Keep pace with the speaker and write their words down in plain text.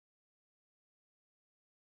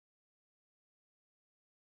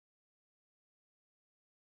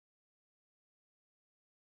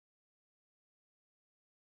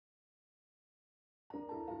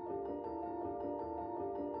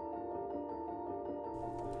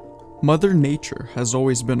Mother Nature has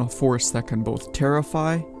always been a force that can both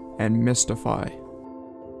terrify and mystify.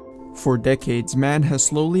 For decades, man has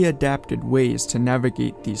slowly adapted ways to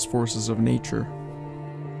navigate these forces of nature.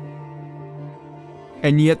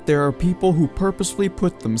 And yet there are people who purposefully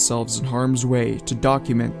put themselves in harm's way to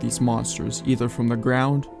document these monsters either from the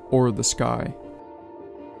ground or the sky.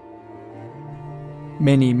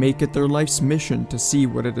 Many make it their life's mission to see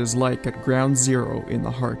what it is like at ground zero in the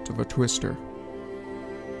heart of a twister.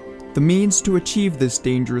 The means to achieve this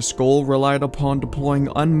dangerous goal relied upon deploying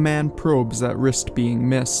unmanned probes that risked being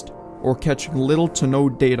missed, or catching little to no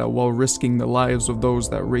data while risking the lives of those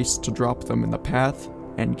that raced to drop them in the path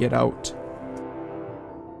and get out.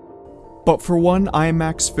 But for one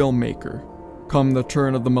IMAX filmmaker, come the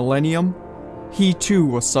turn of the millennium, he too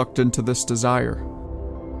was sucked into this desire.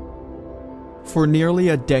 For nearly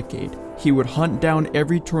a decade, he would hunt down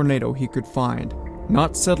every tornado he could find,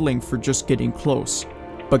 not settling for just getting close,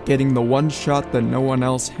 but getting the one shot that no one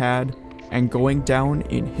else had, and going down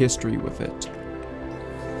in history with it.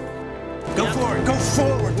 Go forward, go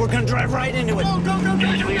forward! We're gonna drive right into it! Go, go, go,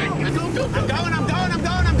 go, go, go! I'm going!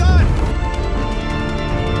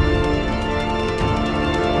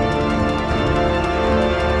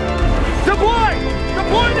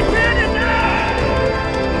 Deploy the cannon now!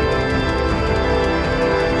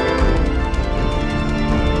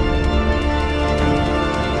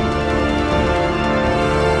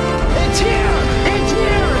 It's here! It's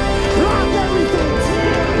here! Drop everything! It's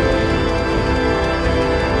here!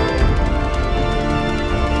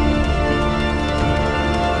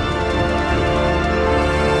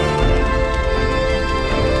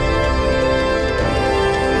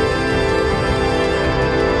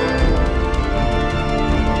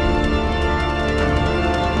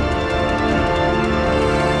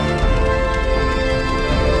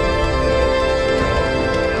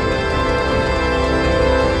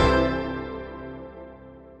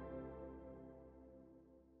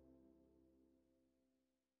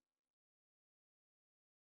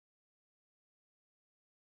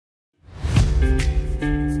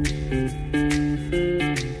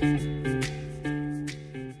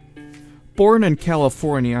 Born in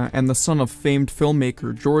California and the son of famed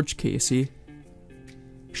filmmaker George Casey,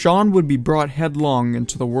 Sean would be brought headlong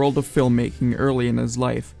into the world of filmmaking early in his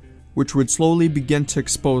life, which would slowly begin to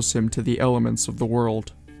expose him to the elements of the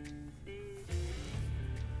world.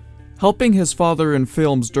 Helping his father in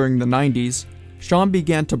films during the 90s, Sean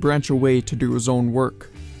began to branch away to do his own work,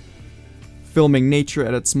 filming nature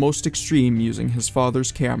at its most extreme using his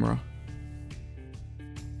father's camera.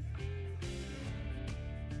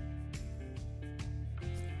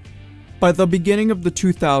 By the beginning of the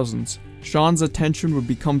 2000s, Sean's attention would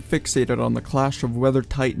become fixated on the clash of weather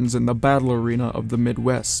titans in the battle arena of the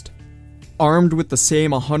Midwest. Armed with the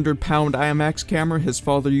same 100-pound IMAX camera his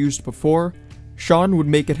father used before, Sean would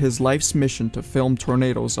make it his life's mission to film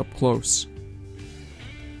tornadoes up close.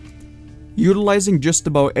 Utilizing just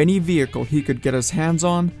about any vehicle he could get his hands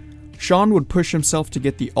on, Sean would push himself to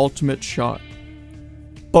get the ultimate shot.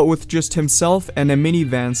 But with just himself and a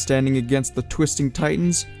minivan standing against the twisting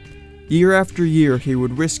titans, year after year he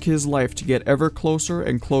would risk his life to get ever closer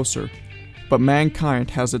and closer, but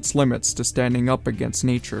mankind has its limits to standing up against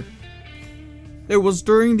nature. It was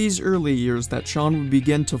during these early years that Sean would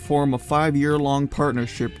begin to form a 5-year-long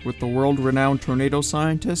partnership with the world-renowned tornado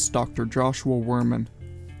scientist Dr. Joshua Wurman.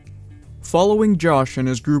 Following Josh and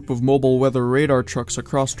his group of mobile weather radar trucks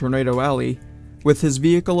across Tornado Alley, with his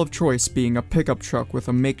vehicle of choice being a pickup truck with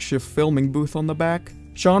a makeshift filming booth on the back,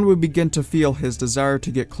 Sean would begin to feel his desire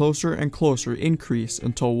to get closer and closer increase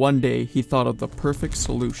until one day he thought of the perfect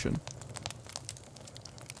solution.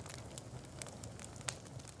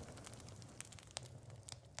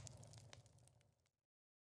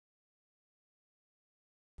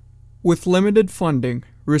 With limited funding,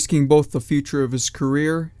 risking both the future of his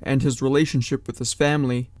career and his relationship with his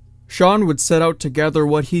family, Sean would set out to gather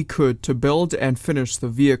what he could to build and finish the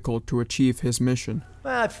vehicle to achieve his mission.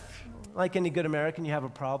 Well, like any good American, you have a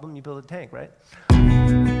problem, you build a tank, right?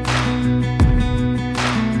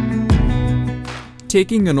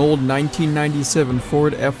 Taking an old 1997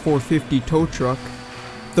 Ford F-450 tow truck,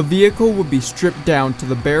 the vehicle would be stripped down to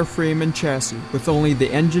the bare frame and chassis, with only the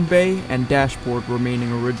engine bay and dashboard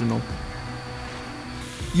remaining original.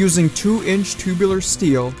 Using 2-inch tubular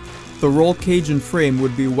steel, the roll cage and frame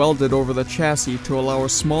would be welded over the chassis to allow a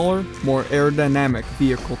smaller, more aerodynamic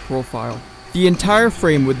vehicle profile. The entire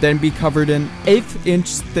frame would then be covered in 1/8-inch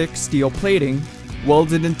thick steel plating,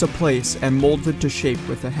 welded into place and molded to shape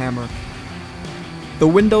with a hammer. The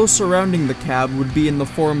windows surrounding the cab would be in the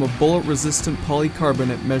form of bullet-resistant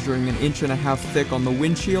polycarbonate measuring 1.5 inches thick on the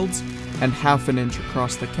windshields and 1/2 inch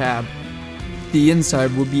across the cab. The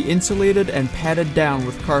inside would be insulated and padded down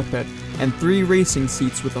with carpet, and 3 racing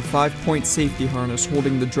seats with a 5-point safety harness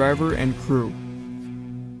holding the driver and crew.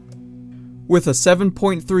 With a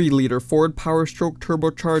 7.3-liter Ford Powerstroke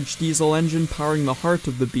turbocharged diesel engine powering the heart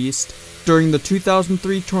of the beast, during the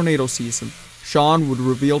 2003 tornado season, Sean would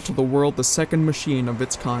reveal to the world the second machine of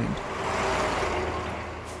its kind.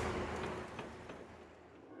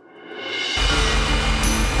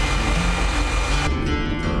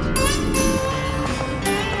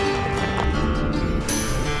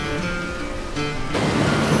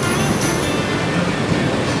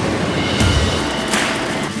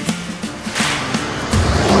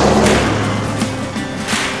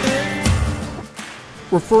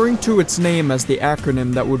 Referring to its name as the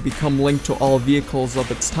acronym that would become linked to all vehicles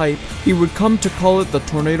of its type, he would come to call it the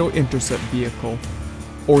Tornado Intercept Vehicle,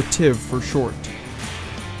 or t.i.v for short.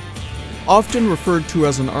 Often referred to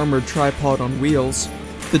as an armored tripod on wheels,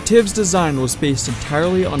 the t.i.v's design was based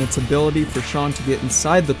entirely on its ability for Sean to get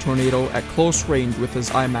inside the tornado at close range with his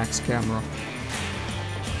IMAX camera.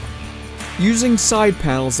 Using side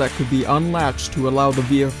panels that could be unlatched to allow the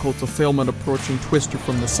vehicle to film an approaching twister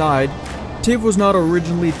from the side, t.i.v was not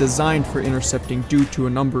originally designed for intercepting due to a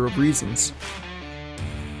number of reasons.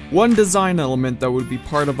 One design element that would be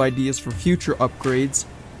part of ideas for future upgrades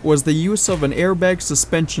was the use of an airbag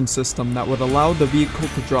suspension system that would allow the vehicle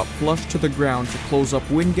to drop flush to the ground to close up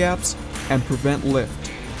wind gaps and prevent lift.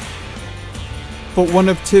 But one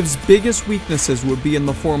of t.i.v's biggest weaknesses would be in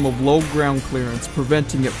the form of low ground clearance,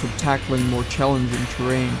 preventing it from tackling more challenging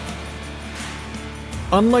terrain.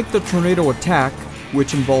 Unlike the tornado attack,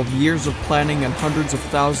 which involved years of planning and hundreds of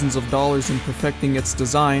thousands of dollars in perfecting its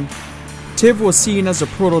design, t.i.v was seen as a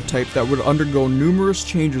prototype that would undergo numerous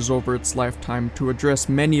changes over its lifetime to address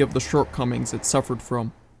many of the shortcomings it suffered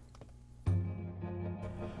from.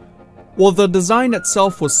 While the design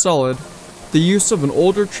itself was solid, the use of an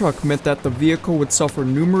older truck meant that the vehicle would suffer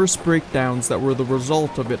numerous breakdowns that were the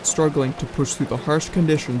result of it struggling to push through the harsh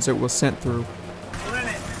conditions it was sent through.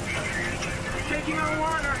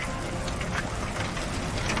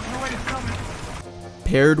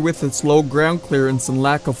 Paired with its low ground clearance and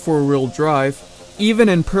lack of 4-wheel drive, even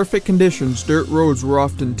in perfect conditions, dirt roads were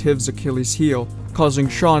often t.i.v's Achilles heel, causing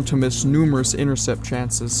Sean to miss numerous intercept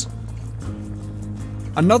chances.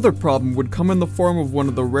 Another problem would come in the form of one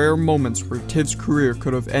of the rare moments where t.i.v's career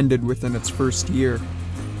could have ended within its first year.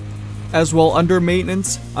 As while under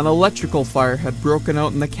maintenance, an electrical fire had broken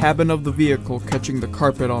out in the cabin of the vehicle, catching the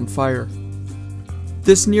carpet on fire.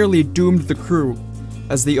 This nearly doomed the crew,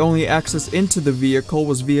 as the only access into the vehicle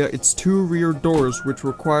was via its 2 rear doors, which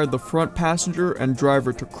required the front passenger and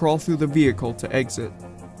driver to crawl through the vehicle to exit.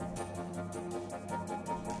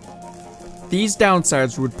 These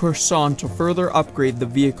downsides would push Sean to further upgrade the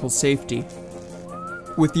vehicle's safety,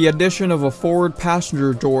 with the addition of a forward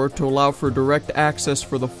passenger door to allow for direct access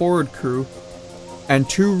for the forward crew, and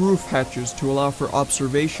 2 roof hatches to allow for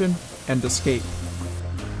observation and escape.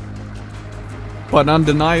 But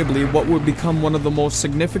undeniably, what would become one of the most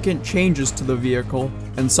significant changes to the vehicle,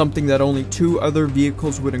 and something that only 2 other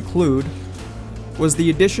vehicles would include, was the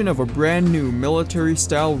addition of a brand new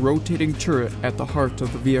military-style rotating turret at the heart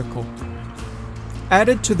of the vehicle.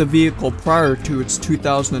 Added to the vehicle prior to its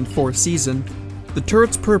 2004 season, the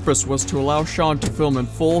turret's purpose was to allow Sean to film in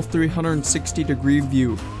full 360-degree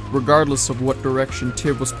view, regardless of what direction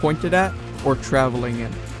t.i.v was pointed at or traveling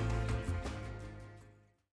in.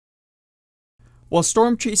 While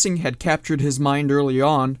storm chasing had captured his mind early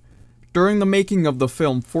on, during the making of the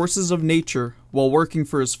film Forces of Nature, while working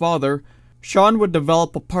for his father, Sean would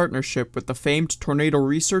develop a partnership with the famed tornado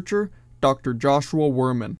researcher, Dr. Joshua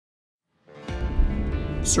Wurman.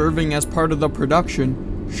 Serving as part of the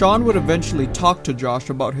production, Sean would eventually talk to Josh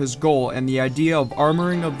about his goal and the idea of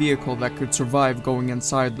armoring a vehicle that could survive going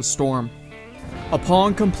inside the storm.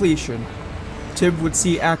 Upon completion, t.i.v would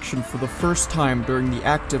see action for the first time during the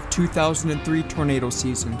active 2003 tornado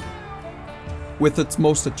season, with its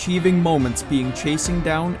most achieving moments being chasing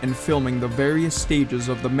down and filming the various stages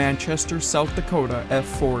of the Manchester, South Dakota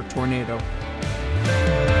F4 tornado.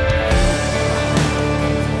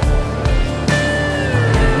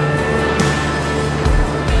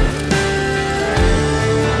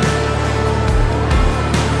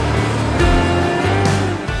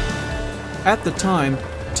 At the time,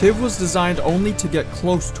 t.i.v was designed only to get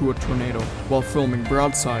close to a tornado while filming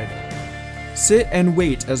broadside. Sit and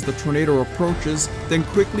wait as the tornado approaches, then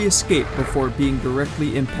quickly escape before being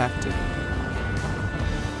directly impacted.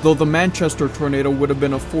 Though the Manchester tornado would have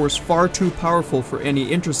been a force far too powerful for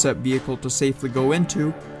any intercept vehicle to safely go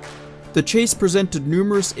into, the chase presented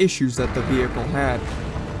numerous issues that the vehicle had.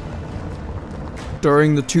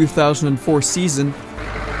 During the 2004 season,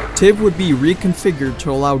 t.i.v would be reconfigured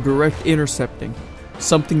to allow direct intercepting,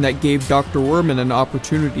 something that gave Dr. Wurman an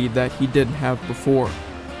opportunity that he didn't have before.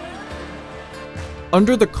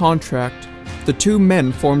 Under the contract, the two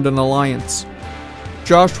men formed an alliance.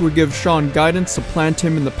 Josh would give Sean guidance to plant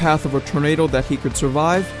him in the path of a tornado that he could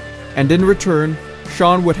survive, and in return,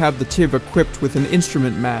 Sean would have the t.i.v equipped with an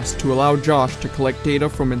instrument mast to allow Josh to collect data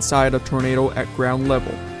from inside a tornado at ground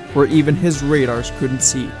level, where even his radars couldn't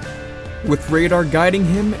see. With radar guiding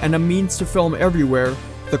him and a means to film everywhere,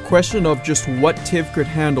 the question of just what t.i.v could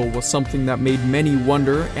handle was something that made many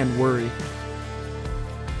wonder and worry.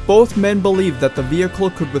 Both men believed that the vehicle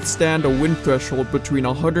could withstand a wind threshold between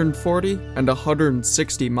 140 and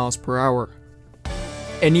 160 miles per hour.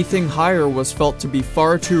 Anything higher was felt to be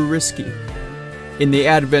far too risky, in the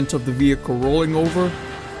advent of the vehicle rolling over,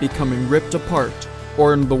 becoming ripped apart,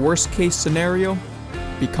 or in the worst case scenario,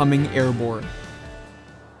 becoming airborne.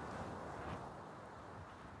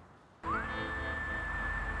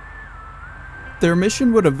 Their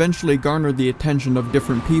mission would eventually garner the attention of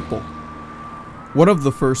different people. One of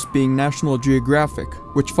the first being National Geographic,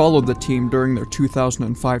 which followed the team during their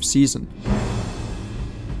 2005 season.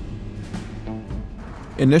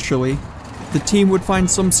 Initially, the team would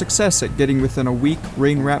find some success at getting within a weak,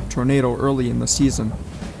 rain-wrapped tornado early in the season.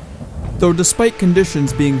 Though despite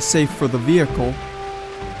conditions being safe for the vehicle,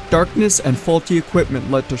 darkness and faulty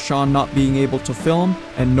equipment led to Sean not being able to film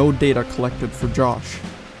and no data collected for Josh.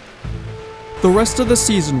 The rest of the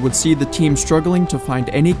season would see the team struggling to find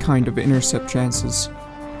any kind of intercept chances.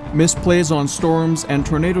 Misplays on storms and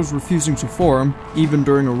tornadoes refusing to form, even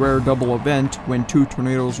during a rare double event when two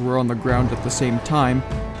tornadoes were on the ground at the same time,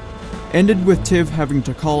 ended with t.i.v having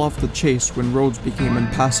to call off the chase when roads became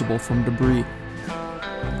impassable from debris.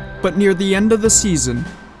 But near the end of the season,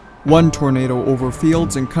 one tornado over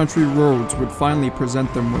fields and country roads would finally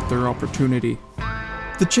present them with their opportunity.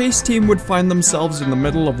 The chase team would find themselves in the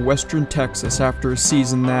middle of western Texas after a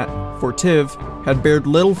season that, for t.i.v, had bared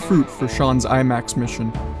little fruit for Sean's IMAX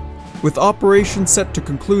mission. With operations set to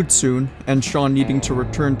conclude soon, and Sean needing to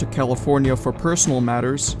return to California for personal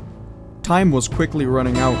matters, time was quickly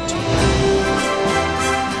running out.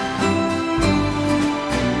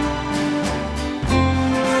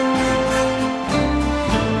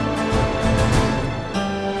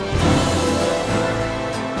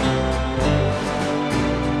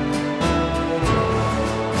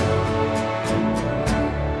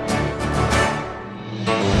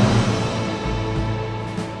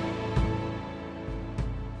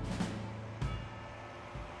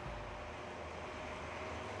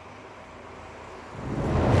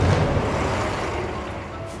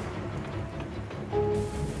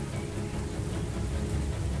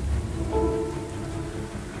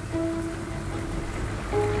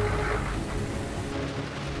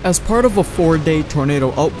 As part of a 4-day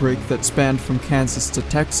tornado outbreak that spanned from Kansas to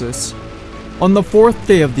Texas, on the 4th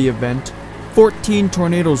day of the event, 14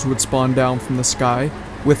 tornadoes would spawn down from the sky,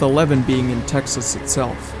 with 11 being in Texas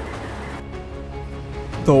itself.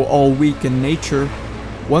 Though all weak in nature,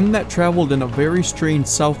 one that traveled in a very strange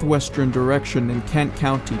southwestern direction in Kent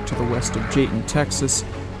County to the west of Jayton, Texas,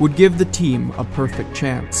 would give the team a perfect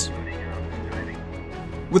chance.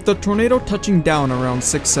 With the tornado touching down around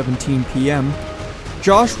 6:17 p.m.,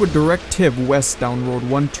 Josh would direct t.i.v west down Road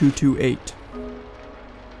 1228.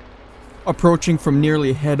 Approaching from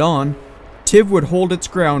nearly head-on, t.i.v would hold its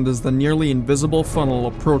ground as the nearly invisible funnel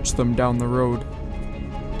approached them down the road.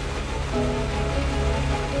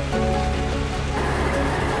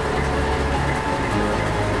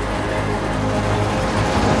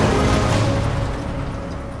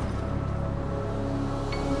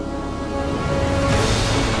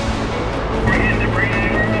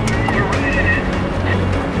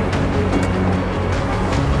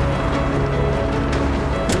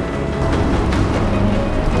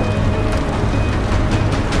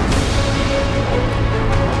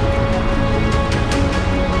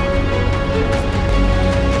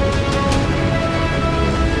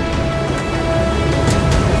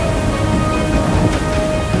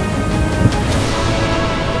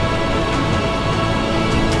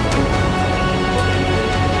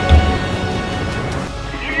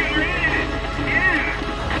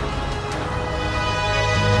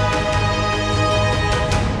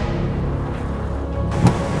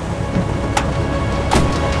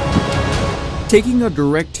 Taking a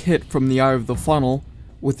direct hit from the eye of the funnel,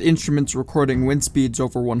 with instruments recording wind speeds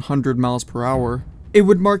over 100 miles per hour, It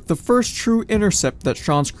would mark the first true intercept that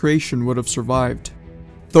Sean's creation would have survived.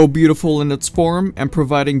 Though beautiful in its form and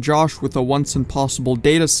providing Josh with a once impossible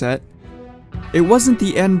dataset, it wasn't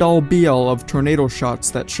the end-all be-all of tornado shots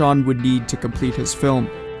that Sean would need to complete his film.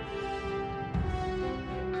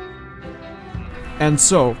 And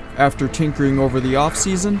so, after tinkering over the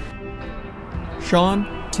off-season,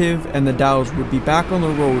 Sean, t.i.v, and the Dows would be back on the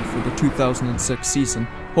road for the 2006 season,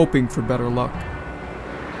 hoping for better luck.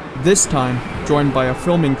 This time, joined by a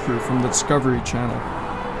filming crew from the Discovery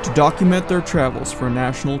Channel, to document their travels for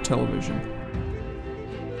national television.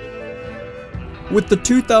 With the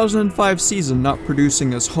 2005 season not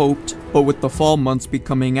producing as hoped, but with the fall months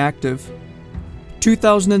becoming active,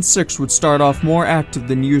 2006 would start off more active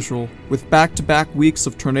than usual, with back-to-back weeks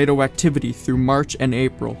of tornado activity through March and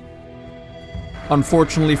April.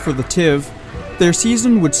 Unfortunately for the t.i.v, their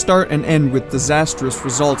season would start and end with disastrous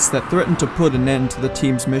results that threatened to put an end to the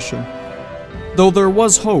team's mission. Though there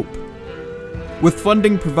was hope. With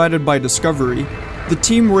funding provided by Discovery, the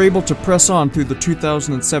team were able to press on through the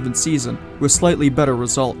 2007 season with slightly better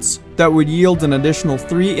results that would yield an additional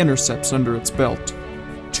 3 intercepts under its belt,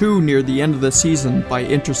 2 near the end of the season by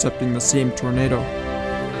intercepting the same tornado.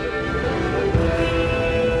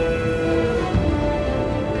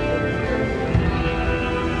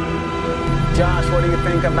 Josh, what do you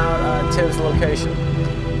think about t.i.v's location?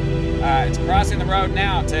 It's crossing the road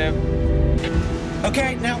now, t.i.v.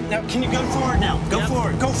 Okay, now, can you go forward now? Go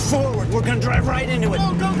forward. Go forward. We're gonna drive right into it. Go.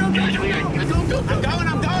 I'm going. We're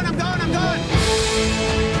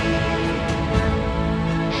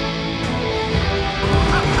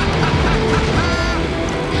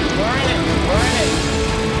in it.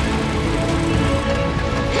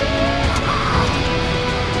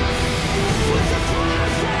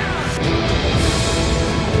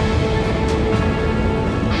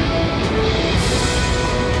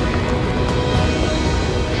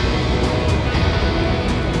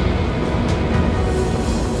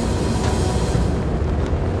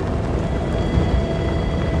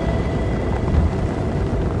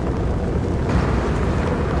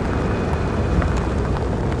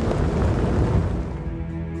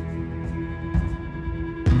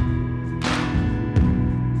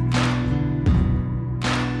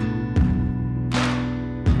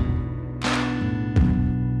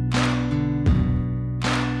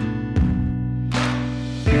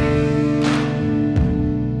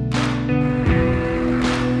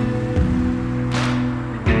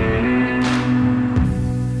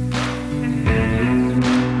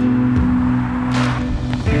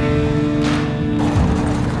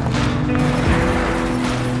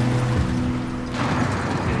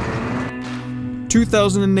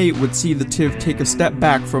 2008 would see the t.i.v take a step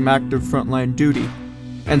back from active frontline duty,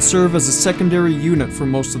 and serve as a secondary unit for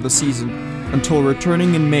most of the season, until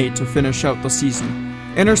returning in May to finish out the season,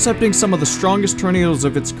 intercepting some of the strongest tornadoes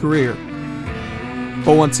of its career,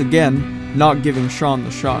 but once again, not giving Sean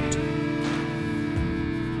the shot.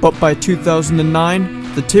 But by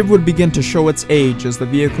 2009, the t.i.v would begin to show its age as the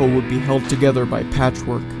vehicle would be held together by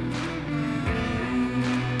patchwork.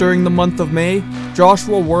 During the month of May,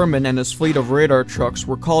 Joshua Wurman and his fleet of radar trucks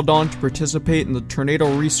were called on to participate in the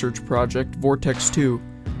tornado research project Vortex 2,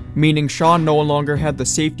 meaning Sean no longer had the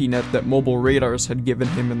safety net that mobile radars had given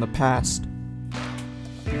him in the past.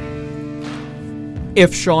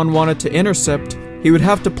 If Sean wanted to intercept, he would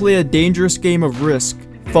have to play a dangerous game of Risk,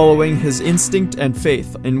 following his instinct and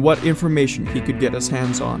faith in what information he could get his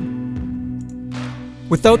hands on.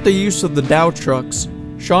 Without the use of the Dow trucks,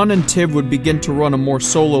 Sean and t.i.v would begin to run a more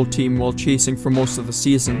solo team while chasing for most of the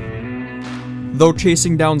season. Though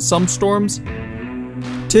chasing down some storms,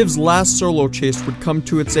 t.i.v's last solo chase would come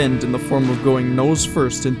to its end in the form of going nose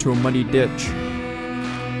first into a muddy ditch.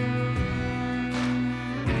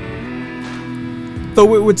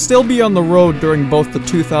 Though it would still be on the road during both the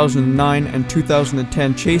 2009 and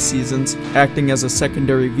 2010 chase seasons, acting as a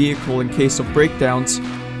secondary vehicle in case of breakdowns,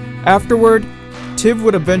 afterward, t.i.v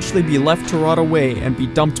would eventually be left to rot away and be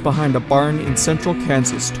dumped behind a barn in central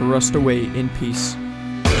Kansas to rust away in peace.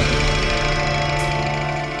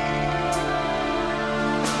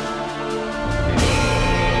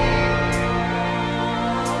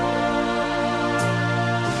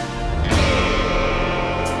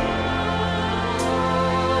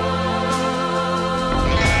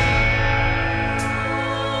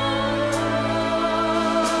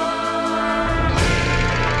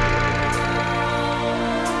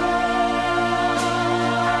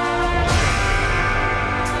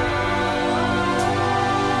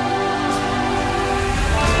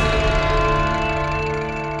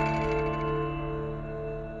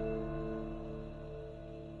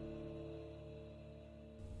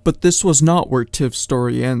 But this was not where t.i.v's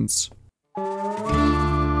story ends.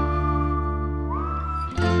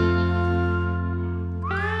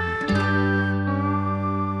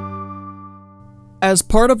 As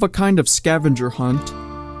part of a kind of scavenger hunt,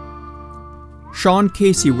 Sean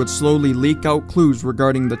Casey would slowly leak out clues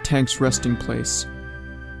regarding the tank's resting place.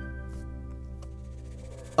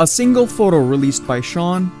 A single photo released by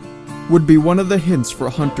Sean would be one of the hints for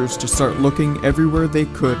hunters to start looking everywhere they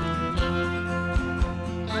could.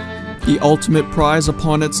 The ultimate prize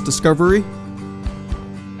upon its discovery?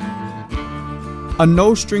 A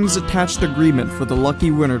no-strings-attached agreement for the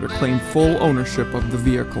lucky winner to claim full ownership of the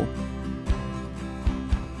vehicle.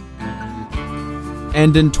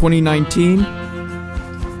 And in 2019,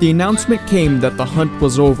 the announcement came that the hunt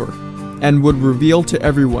was over and would reveal to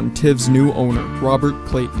everyone t.i.v's new owner, Robert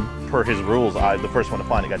Clayton. Per his rules, the first one to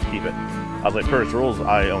find it got to keep it. I was like, per his rules,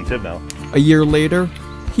 I own t.i.v now. A year later,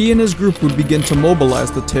 he and his group would begin to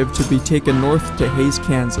mobilize the t.i.v to be taken north to Hays,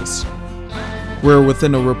 Kansas, where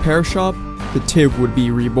within a repair shop, the t.i.v would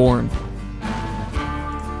be reborn.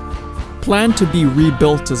 Planned to be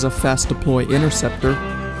rebuilt as a fast deploy interceptor,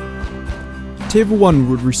 t.i.v. 1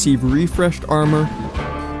 would receive refreshed armor,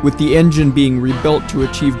 with the engine being rebuilt to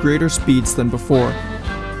achieve greater speeds than before.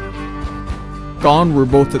 Gone were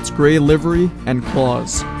both its grey livery and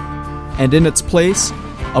claws, and in its place,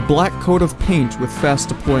 a black coat of paint with fast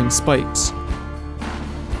deploying spikes.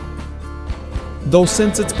 Though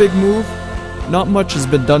since its big move, not much has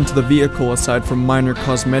been done to the vehicle aside from minor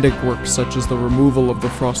cosmetic work such as the removal of the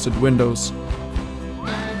frosted windows.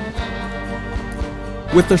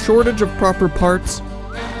 With the shortage of proper parts,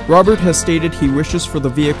 Robert has stated he wishes for the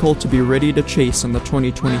vehicle to be ready to chase in the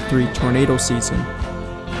 2023 tornado season,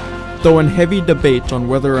 though in heavy debate on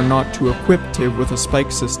whether or not to equip t.i.v with a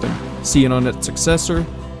spike system seen on its successor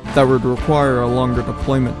that would require a longer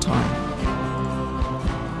deployment time.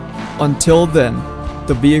 Until then,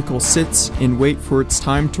 the vehicle sits in wait for its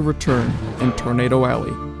time to return in Tornado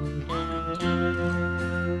Alley.